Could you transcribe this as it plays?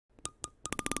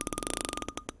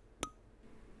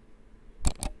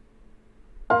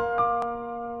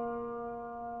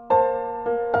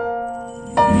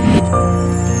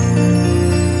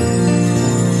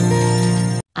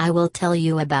I will tell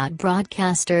you about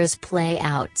Broadcaster's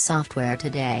Playout software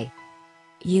today.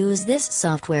 Use this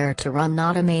software to run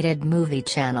automated movie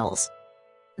channels.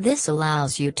 This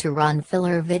allows you to run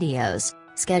filler videos,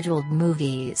 scheduled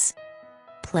movies,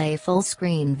 play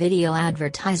full-screen video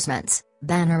advertisements,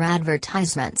 banner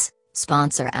advertisements,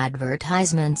 sponsor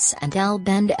advertisements and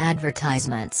L-bend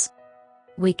advertisements.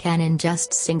 We can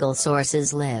ingest single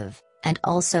sources live, and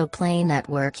also play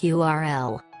network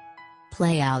URL.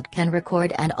 Playout can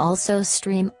record and also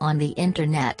stream on the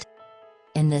internet.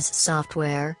 In this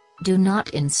software, do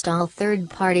not install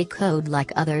third-party code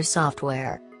like other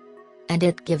software. And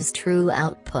it gives true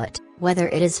output, whether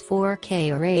it is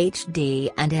 4K or HD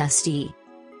and SD.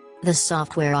 The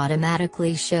software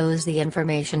automatically shows the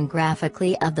information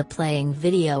graphically of the playing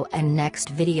video and next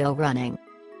video running.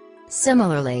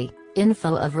 Similarly,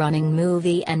 info of running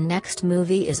movie and next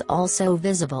movie is also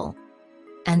visible.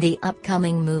 And the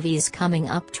upcoming movies coming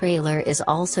up trailer is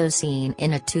also seen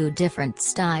in a two different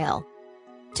style.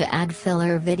 To add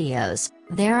filler videos,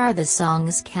 there are the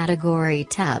songs category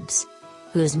tabs,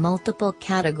 whose multiple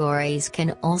categories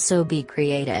can also be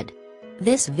created.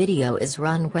 This video is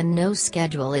run when no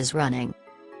schedule is running.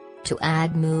 To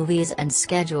add movies and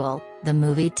schedule, the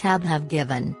movie tab have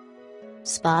given.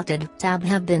 Spotted tab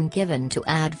have been given to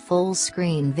add full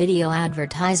screen video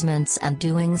advertisements and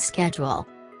doing schedule.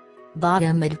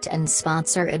 Bottom Advt and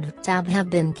Sponsor Advt tab have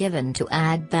been given to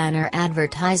add banner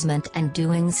advertisement and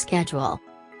doing schedule.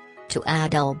 To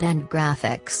add L-bend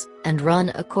graphics, and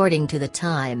run according to the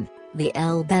time, the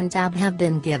L-bend tab have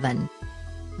been given.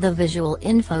 The Visual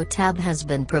Info tab has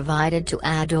been provided to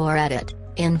add or edit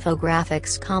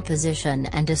infographics composition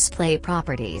and display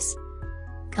properties.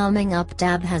 Coming Up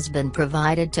tab has been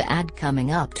provided to add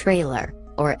coming up trailer,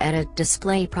 or edit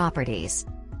display properties.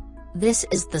 This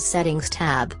is the Settings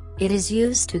tab. It is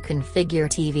used to configure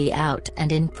TV out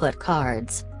and input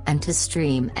cards, and to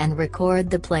stream and record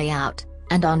the playout,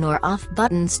 and on or off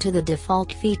buttons to the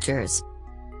default features.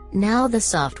 Now the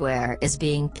software is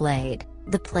being played.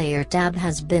 The Player tab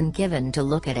has been given to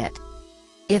look at it.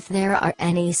 If there are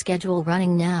any schedule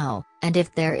running now, and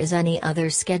if there is any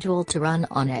other schedule to run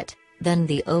on it, then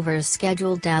the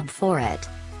Overschedule tab for it.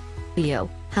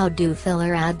 How do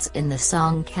filler ads in the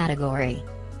song category?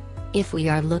 If we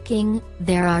are looking,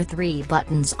 there are 3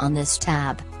 buttons on this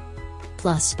tab.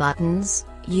 Plus buttons,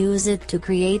 use it to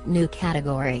create new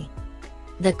category.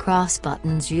 The cross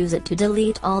buttons use it to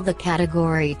delete all the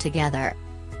category together.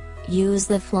 Use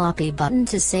the floppy button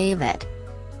to save it.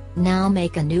 Now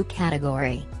make a new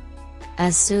category.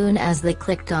 As soon as they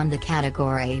clicked on the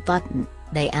category button,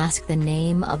 they ask the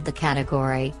name of the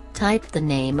category, type the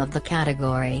name of the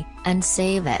category, and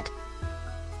save it.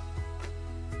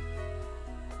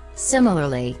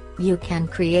 Similarly, you can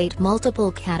create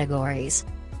multiple categories.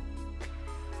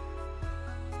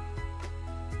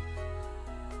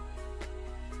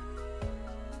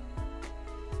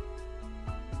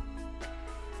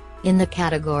 In the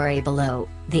category below,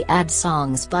 the Add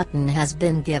Songs button has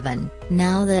been given.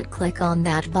 Now that click on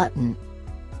that button,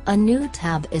 a new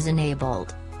tab is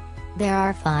enabled. There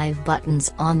are 5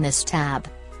 buttons on this tab.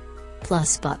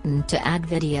 Plus button to add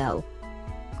video.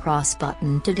 Cross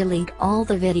button to delete all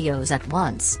the videos at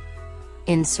once.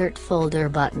 Insert folder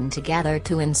button together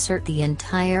to insert the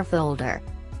entire folder.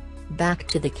 Back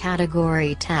to the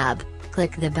category tab,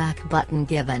 click the back button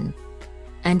given.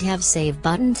 And have save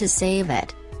button to save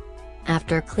it.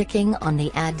 After clicking on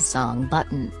the Add Song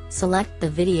button, select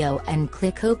the video and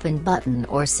click Open button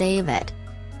or save it.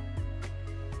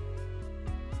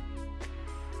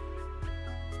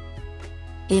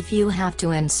 If you have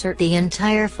to insert the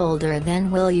entire folder,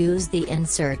 then we'll use the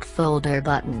Insert Folder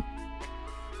button.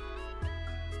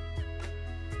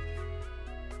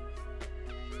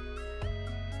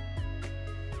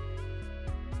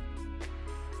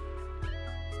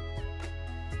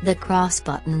 The cross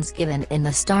buttons given in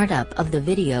the startup of the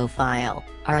video file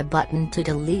are a button to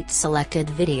delete selected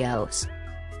videos.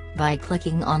 By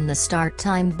clicking on the Start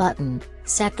Time button,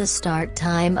 set the start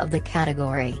time of the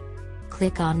category.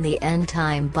 Click on the End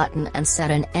Time button and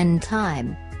set an end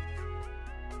time.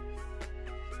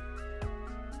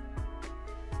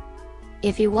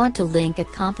 If you want to link a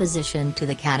composition to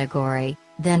the category,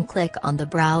 then click on the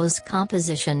Browse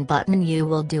Composition button. You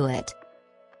will do it.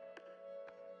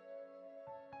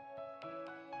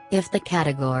 If the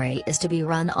category is to be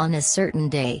run on a certain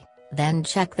day, then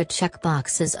check the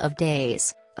checkboxes of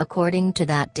days, according to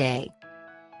that day.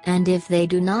 And if they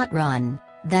do not run,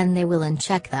 then they will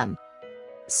uncheck them.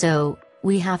 So,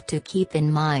 we have to keep in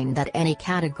mind that any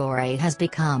category has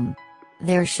become.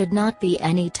 There should not be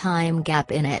any time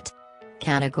gap in it.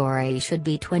 Category should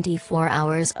be 24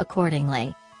 hours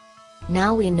accordingly.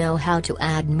 Now we know how to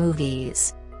add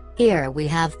movies. Here we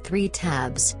have 3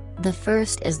 tabs. The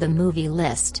first is the movie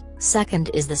list, second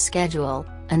is the schedule,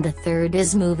 and the third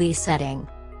is movie setting.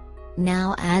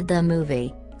 Now add the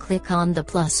movie, click on the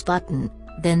plus button,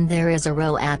 then there is a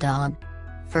row add-on.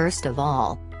 First of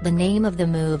all, the name of the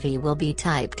movie will be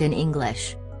typed in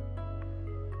English.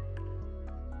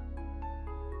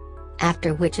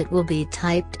 After which it will be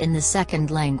typed in the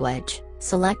second language.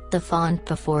 Select the font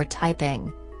before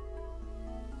typing.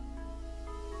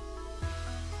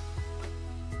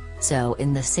 So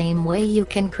in the same way you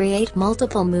can create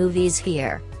multiple movies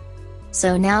here.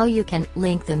 So now you can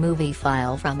link the movie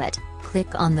file from it,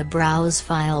 click on the Browse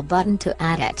File button to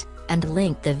add it, and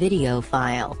link the video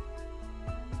file.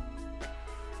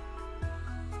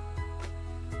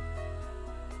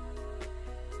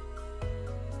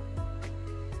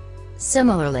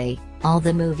 Similarly, all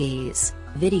the movies,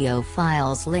 video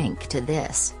files link to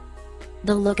this.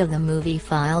 The look of the movie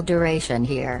file duration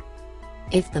here.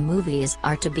 If the movies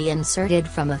are to be inserted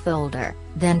from a folder,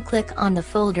 then click on the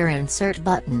Folder Insert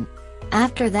button.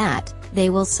 After that, they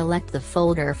will select the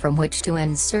folder from which to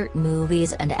insert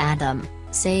movies and add them,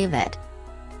 save it.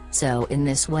 So in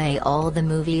this way all the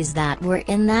movies that were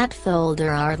in that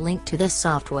folder are linked to the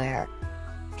software.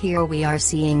 Here we are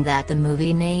seeing that the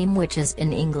movie name, which is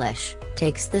in English,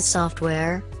 takes the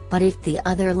software, but if the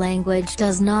other language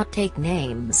does not take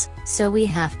names, so we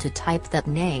have to type that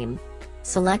name.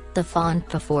 Select the font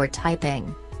before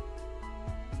typing.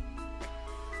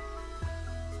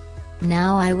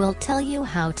 Now I will tell you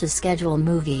how to schedule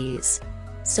movies.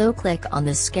 So click on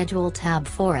the Schedule tab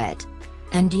for it.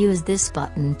 And use this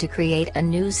button to create a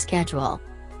new schedule.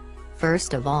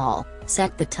 First of all,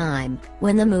 set the time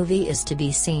when the movie is to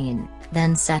be seen,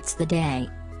 then sets the day.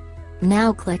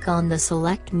 Now click on the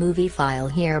Select Movie File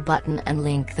Here button and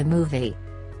link the movie.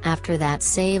 After that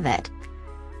save it.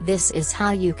 This is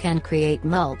how you can create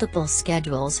multiple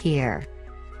schedules here.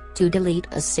 To delete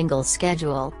a single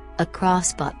schedule, a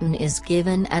cross button is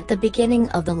given at the beginning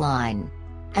of the line.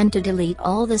 And to delete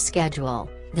all the schedule,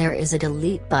 there is a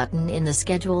Delete button in the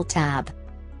Schedule tab.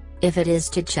 If it is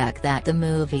to check that the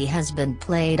movie has been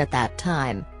played at that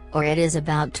time, or it is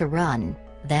about to run,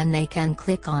 then they can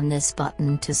click on this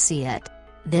button to see it.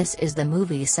 This is the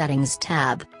Movie Settings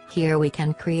tab. Here we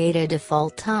can create a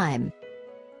default time.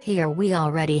 Here we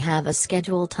already have a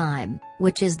schedule time,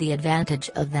 which is the advantage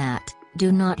of that.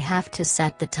 Do not have to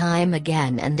set the time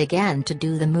again and again to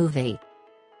do the movie.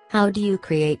 How do you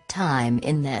create time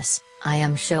in this? I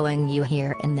am showing you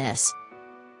here in this.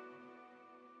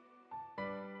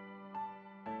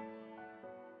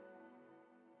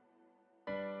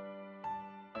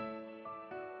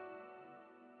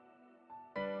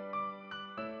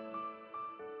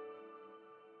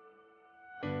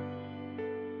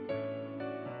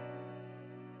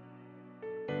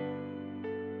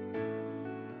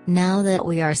 Now that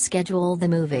we are scheduled the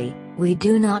movie, we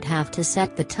do not have to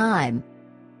set the time.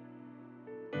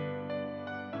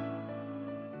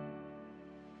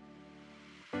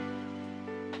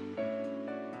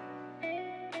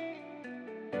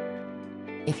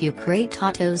 If you create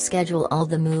auto schedule all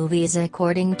the movies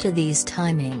according to these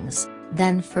timings,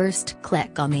 then first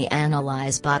click on the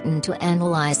Analyze button to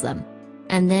analyze them.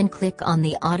 And then click on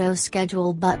the Auto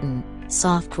Schedule button.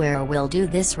 Software will do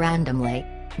this randomly.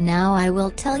 Now I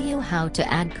will tell you how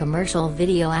to add commercial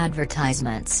video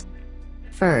advertisements.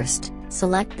 First,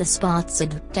 select the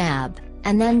Spotted tab,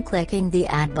 and then clicking the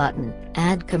Add button,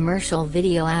 add commercial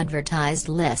video advertised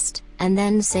list, and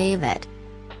then save it.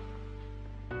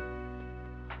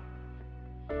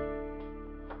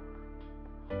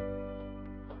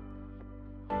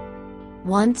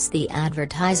 Once the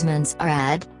advertisements are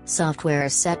added, software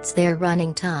sets their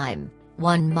running time,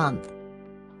 1 month.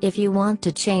 If you want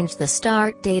to change the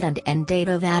start date and end date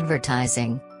of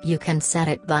advertising, you can set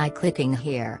it by clicking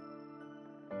here.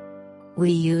 We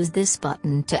use this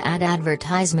button to add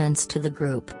advertisements to the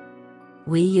group.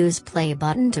 We use Play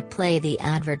button to play the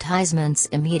advertisements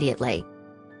immediately.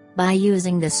 By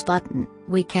using this button,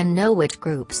 we can know which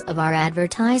groups of our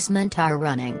advertisement are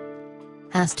running.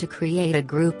 Has to create a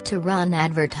group to run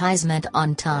advertisement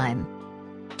on time.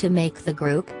 To make the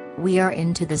group, we are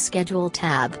into the Schedule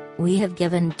tab. We have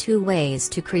given 2 ways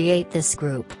to create this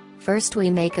group. First we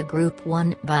make a group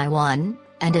 1 by 1,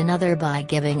 and another by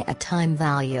giving a time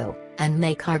value, and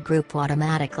make our group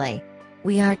automatically.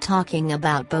 We are talking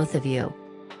about both of you.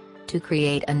 To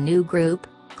create a new group,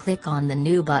 click on the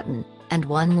New button, and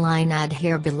one line add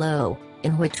here below,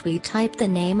 in which we type the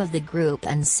name of the group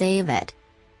and save it.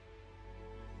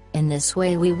 In this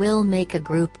way we will make a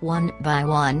group 1 by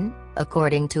 1,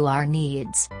 according to our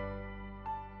needs.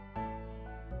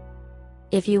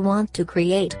 If you want to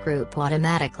create group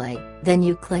automatically, then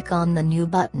you click on the New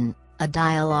button. A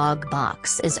dialog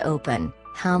box is open.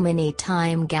 How many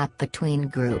time gap between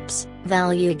groups,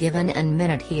 value given and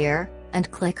minute here,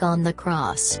 and click on the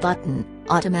cross button,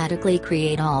 automatically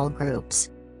create all groups.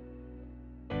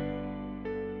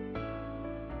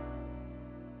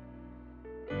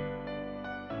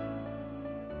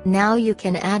 Now you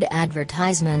can add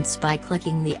advertisements by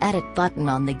clicking the edit button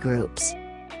on the groups.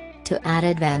 To add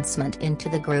advancement into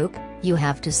the group, you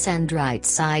have to send right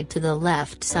side to the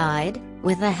left side,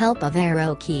 with the help of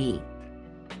arrow key.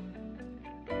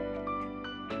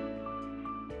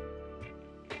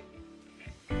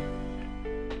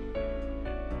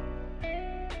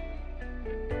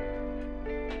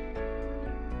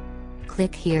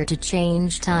 Click here to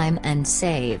change time and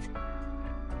save.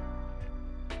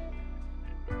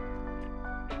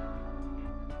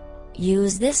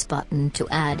 Use this button to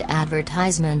add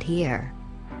advertisement here.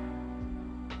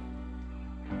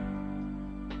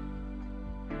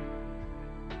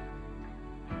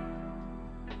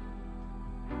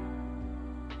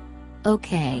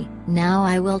 Okay, now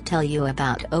I will tell you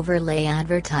about overlay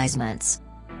advertisements.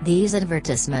 These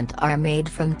advertisements are made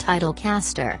from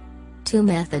Titlecaster. Two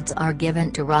methods are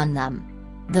given to run them.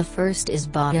 The first is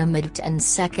Bottom Advt and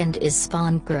second is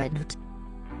Sponsor Advt.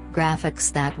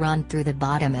 Graphics that run through the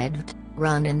Bottom Advt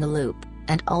run in the loop,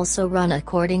 and also run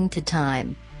according to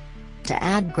time. To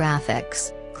add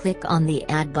graphics, click on the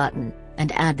Add button,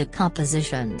 and add the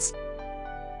compositions.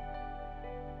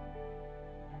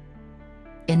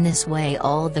 In this way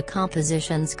all the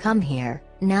compositions come here.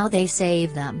 Now they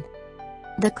save them.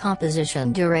 The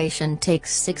composition duration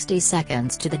takes 60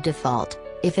 seconds to the default.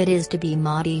 If it is to be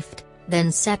modified,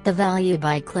 then set the value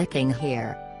by clicking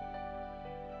here.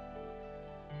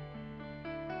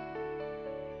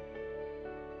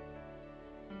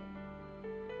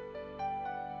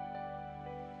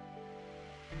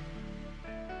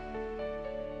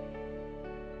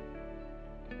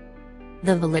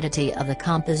 The validity of the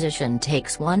composition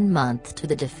takes 1 month to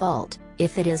the default.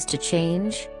 If it is to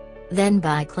change, then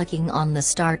by clicking on the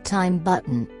Start Time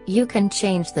button, you can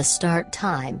change the start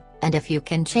time, and if you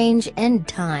can change end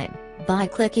time, by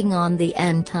clicking on the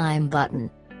End Time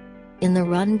button. In the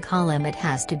Run column it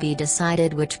has to be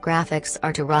decided which graphics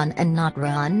are to run and not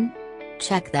run.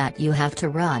 Check that you have to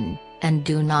run, and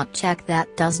do not check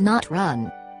that does not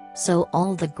run. So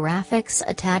all the graphics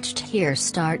attached here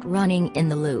start running in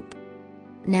the loop.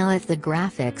 Now if the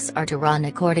graphics are to run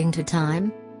according to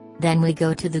time, then we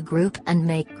go to the group and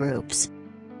make groups.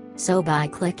 So by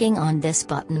clicking on this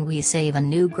button we save a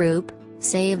new group,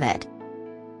 save it.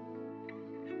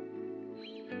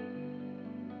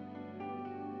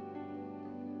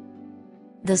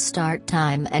 The start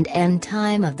time and end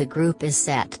time of the group is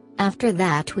set. After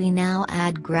that we now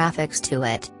add graphics to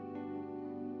it.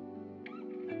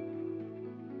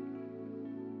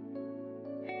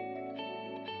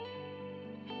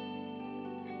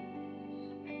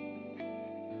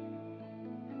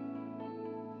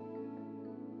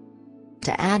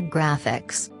 To add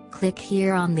graphics, click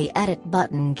here on the Edit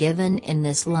button given in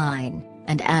this line,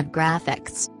 and add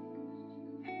graphics.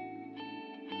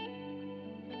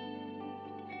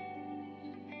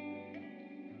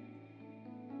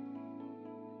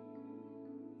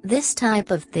 This type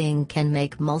of thing can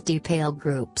make multi-pale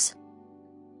groups.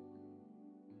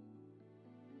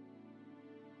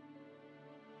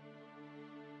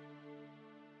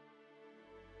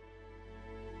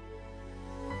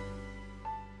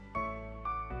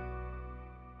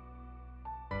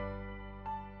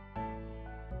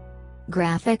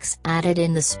 Graphics added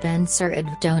in the Sponsor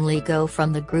Advt only go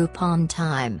from the group on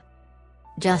time.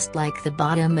 Just like the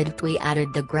Bottom Advt we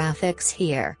added the graphics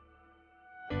here.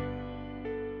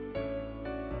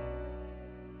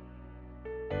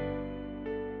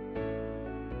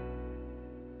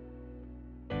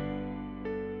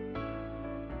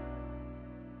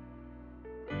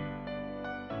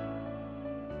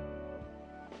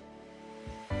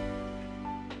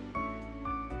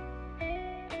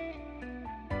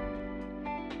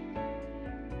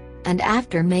 And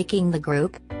after making the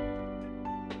group,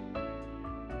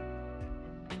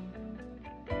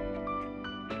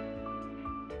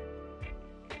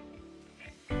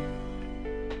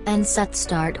 and set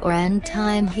start or end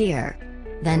time here,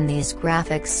 then these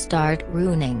graphics start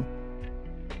running.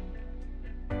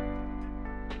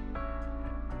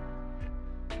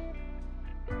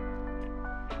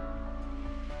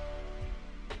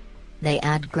 They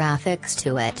add graphics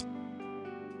to it.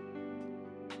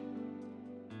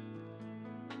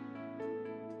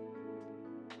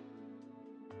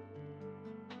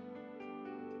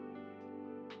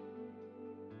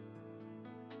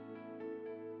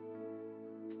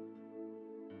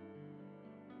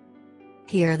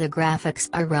 Here the graphics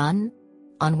are run,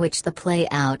 on which the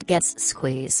playout gets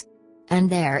squeeze. And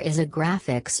there is a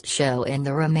graphics show in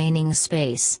the remaining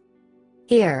space.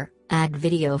 Here, add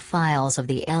video files of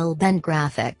the L-bend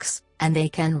graphics, and they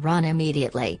can run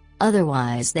immediately,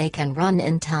 otherwise they can run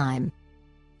in time.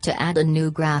 To add a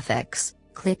new graphics,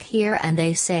 click here and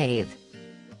they save.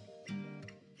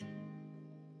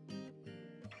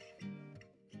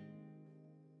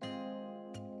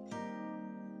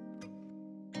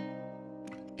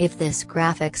 If this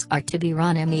graphics are to be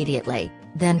run immediately,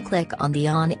 then click on the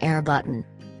On Air button.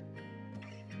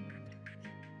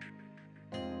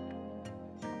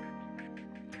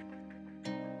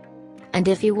 And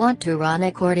if you want to run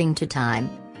according to time,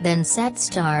 then set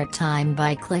Start Time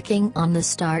by clicking on the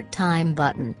Start Time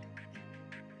button.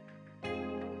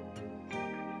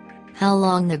 How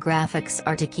long the graphics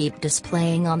are to keep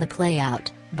displaying on the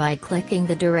playout, by clicking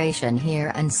the duration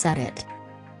here and set it.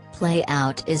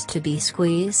 Playout is to be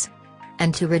squeeze.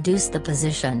 And to reduce the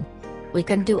position, we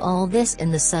can do all this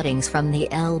in the settings from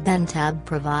the L-bend tab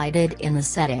provided in the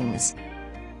settings.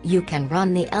 You can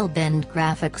run the L-bend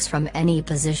graphics from any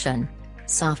position.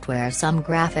 Software Some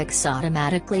graphics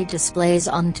automatically displays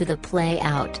onto the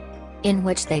playout, in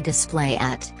which they display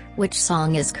at which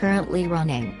song is currently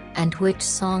running, and which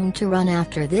song to run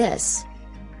after this,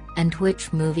 and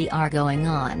which movie are going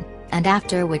on, and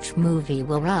after which movie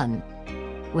will run.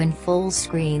 When full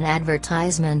screen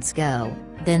advertisements go,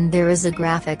 then there is a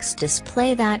graphics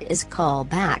display that is called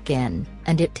back in,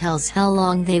 and it tells how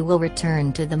long they will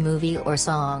return to the movie or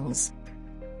songs.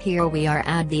 Here we are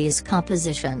add these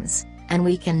compositions, and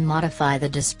we can modify the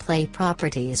display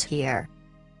properties here.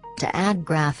 To add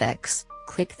graphics,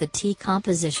 click the T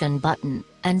composition button,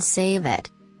 and save it.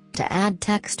 To add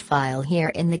text file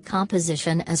here in the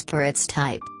composition as per its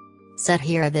type. Set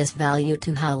here this value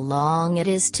to how long it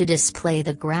is to display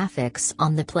the graphics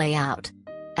on the playout.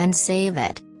 And save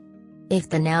it. If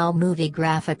the Now Movie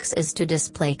graphics is to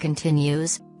display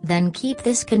continues, then keep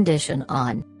this condition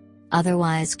on.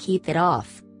 Otherwise keep it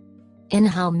off. In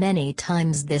how many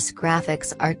times this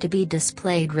graphics are to be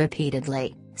displayed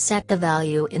repeatedly, set the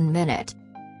value in minute.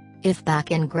 If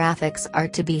back-in graphics are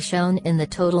to be shown in the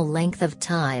total length of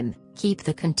time, keep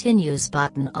the continues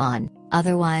button on,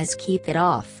 otherwise keep it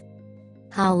off.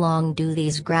 How long do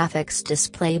these graphics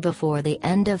display before the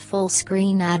end of full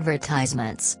screen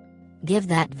advertisements? Give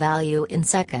that value in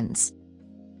seconds.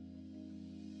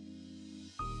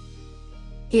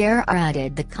 Here are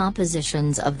added the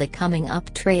compositions of the coming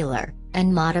up trailer,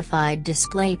 and modified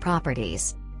display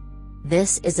properties.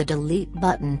 This is a delete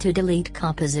button to delete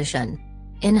composition.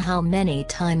 In how many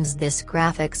times this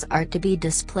graphics are to be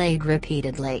displayed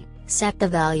repeatedly, set the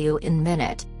value in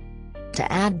minute.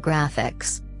 To add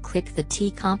graphics, click the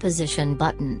T composition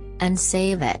button, and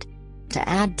save it. To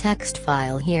add text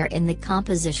file here in the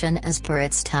composition as per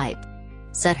its type.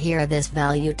 Set here this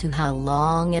value to how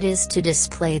long it is to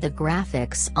display the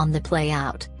graphics on the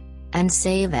playout. And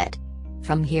save it.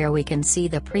 From here we can see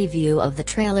the preview of the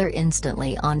trailer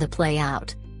instantly on the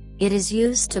playout. It is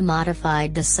used to modify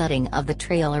the setting of the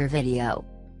trailer video.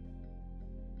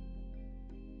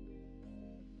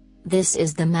 This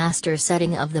is the master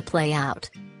setting of the playout.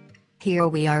 Here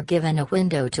we are given a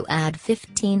window to add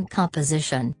 15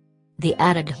 composition. The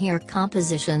added here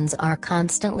compositions are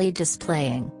constantly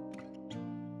displaying.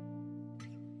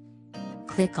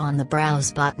 Click on the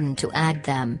Browse button to add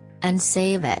them, and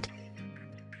save it.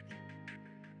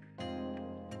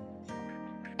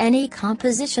 Any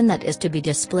composition that is to be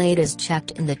displayed is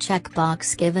checked in the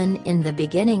checkbox given in the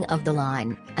beginning of the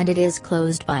line, and it is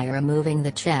closed by removing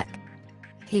the check.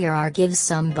 Here are Give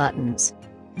Some buttons.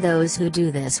 Those who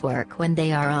do this work when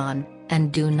they are on,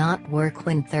 and do not work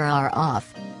when they are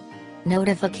off.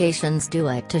 Notifications do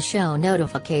it to show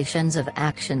notifications of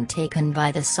action taken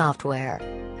by the software.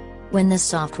 When the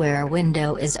software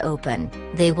window is open,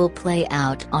 they will play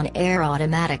out on air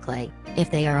automatically,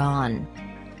 if they are on.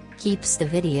 Keeps the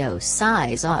video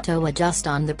size auto-adjust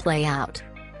on the playout.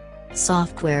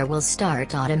 Software will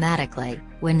start automatically,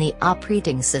 when the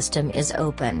operating system is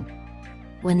open.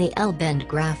 When the L-bend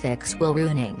graphics will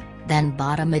running, then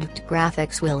Bottom Advertisements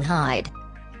graphics will hide.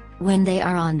 When they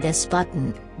are on this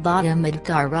button, Bottom Advertisements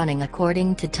are running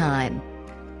according to time.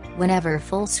 Whenever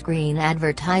full screen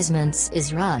advertisements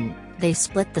is run, they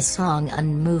split the song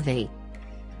and movie.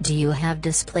 Do you have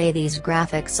display these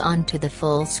graphics onto the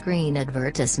full screen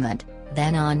advertisement,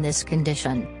 then on this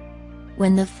condition?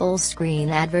 When the full screen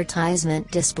advertisement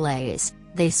displays,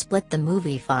 they split the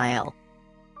movie file.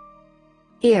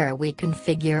 Here we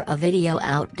configure a video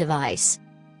out device.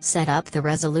 Set up the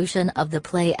resolution of the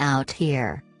playout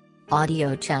here.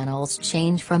 Audio channels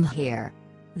change from here.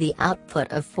 The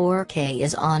output of 4K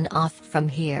is on/off from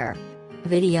here.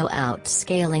 Video out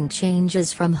scaling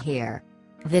changes from here.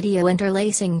 Video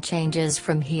interlacing changes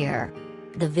from here.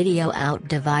 The video out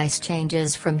device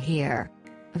changes from here.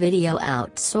 Video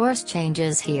out source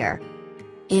changes here.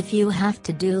 If you have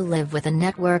to live with a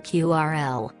network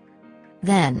URL,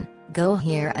 then go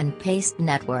here and paste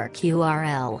network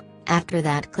URL. After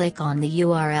that, click on the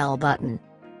URL button.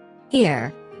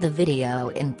 Here, the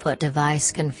video input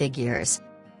device configures.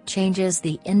 Changes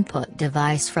the input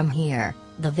device from here.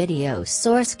 The video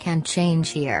source can change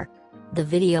here. The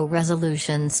video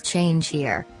resolutions change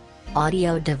here.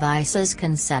 Audio devices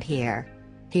can set here.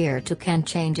 Here too can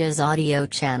changes audio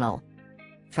channel.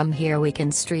 From here we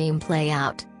can stream, play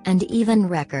out, and even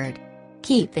record.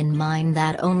 Keep in mind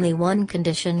that only one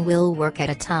condition will work at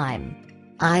a time.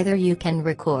 Either you can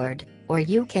record, or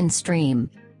you can stream.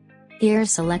 Here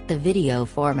select the video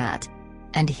format.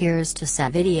 And here's to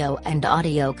set video and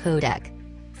audio codec.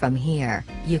 From here,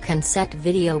 you can set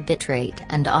video bitrate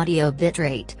and audio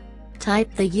bitrate.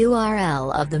 Type the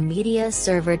URL of the media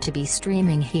server to be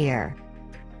streaming here.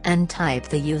 And type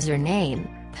the username,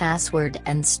 password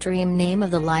and stream name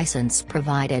of the license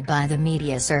provided by the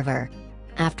media server.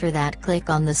 After that, click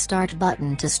on the Start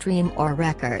button to stream or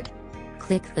record.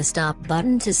 Click the Stop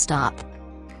button to stop.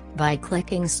 By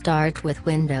clicking Start with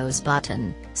Windows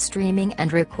button, streaming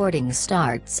and recording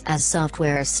starts as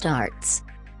software starts.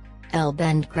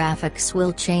 L-bend graphics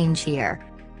will change here.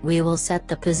 We will set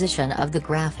the position of the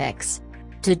graphics.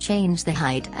 To change the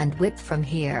height and width from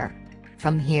here.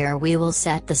 From here we will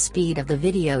set the speed of the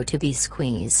video to be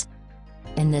squeeze.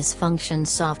 In this function,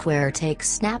 software takes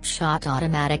snapshot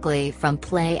automatically from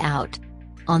playout.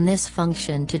 On this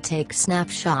function to take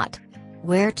snapshot.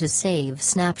 Where to save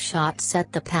snapshot,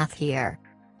 set the path here.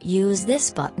 Use this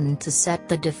button to set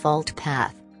the default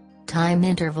path. Time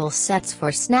interval sets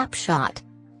for snapshot.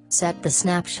 Set the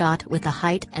snapshot with the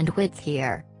height and width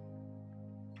here.